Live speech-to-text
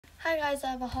Hi guys, I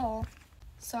have a haul.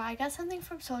 So I got something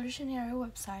from Sol de Janeiro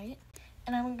website,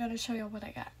 and I'm going to show you what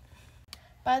I got.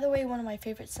 By the way, one of my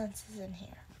favorite scents is in here.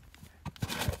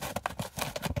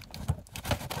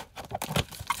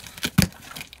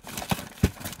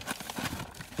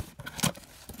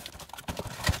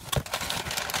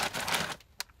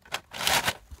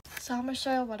 So I'm going to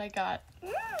show you what I got.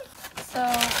 So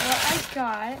what I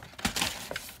got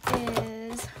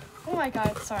is, oh my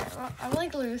god, sorry, I'm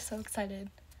like literally so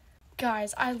excited.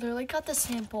 Guys, I literally got the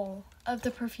sample of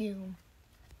the perfume.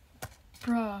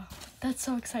 Bruh, that's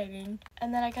so exciting.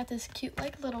 And then I got this cute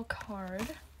like little card.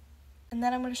 And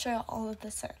then I'm going to show you all of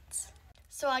the scents.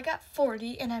 So I got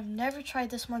 40 and I've never tried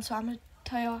this one, so I'm going to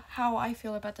tell you how I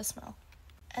feel about the smell.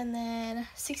 And then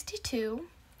 62,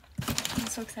 I'm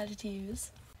so excited to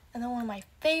use. And then one of my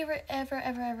favorite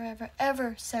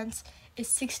ever scents is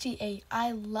 68.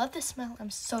 I love the smell.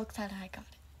 I'm so excited I got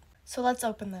it. So let's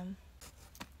open them.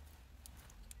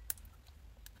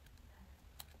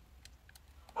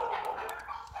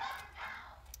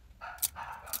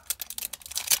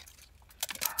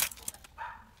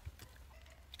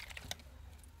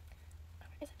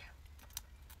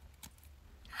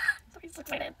 So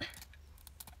excited.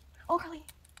 Oh, Carly.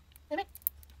 Wait a minute.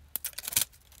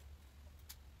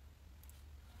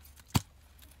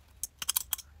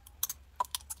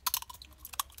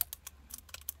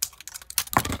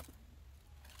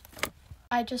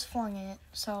 I just flung it,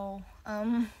 so,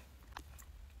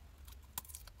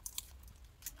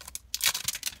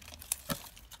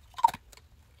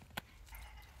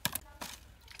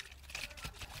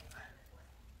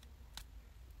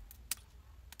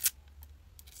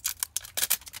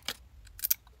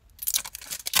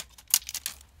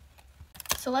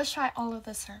 So let's try all of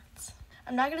the scents.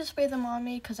 I'm not going to spray them on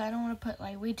me because I don't want to put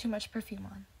like way too much perfume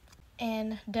on.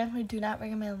 And definitely do not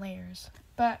recommend layers.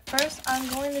 But first I'm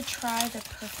going to try the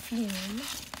perfume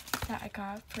that I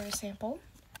got for a sample.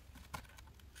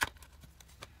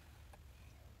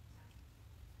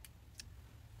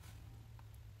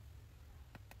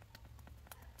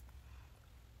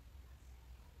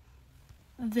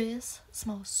 This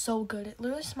smells so good. It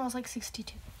literally smells like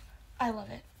 62. I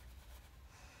love it.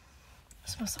 It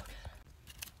smells so good.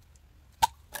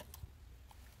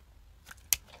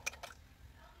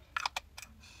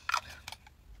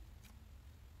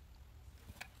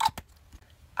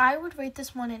 I would rate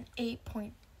this one an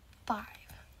 8.5.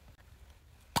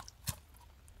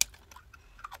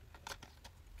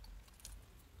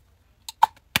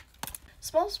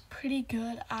 Smells pretty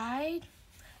good. I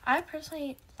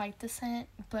personally like the scent,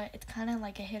 but it's kind of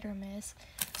like a hit or miss.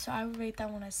 So I would rate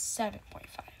that one a 7.5.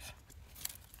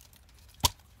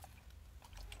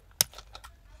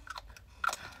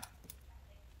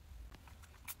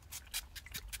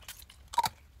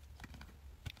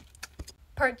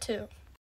 Part 2.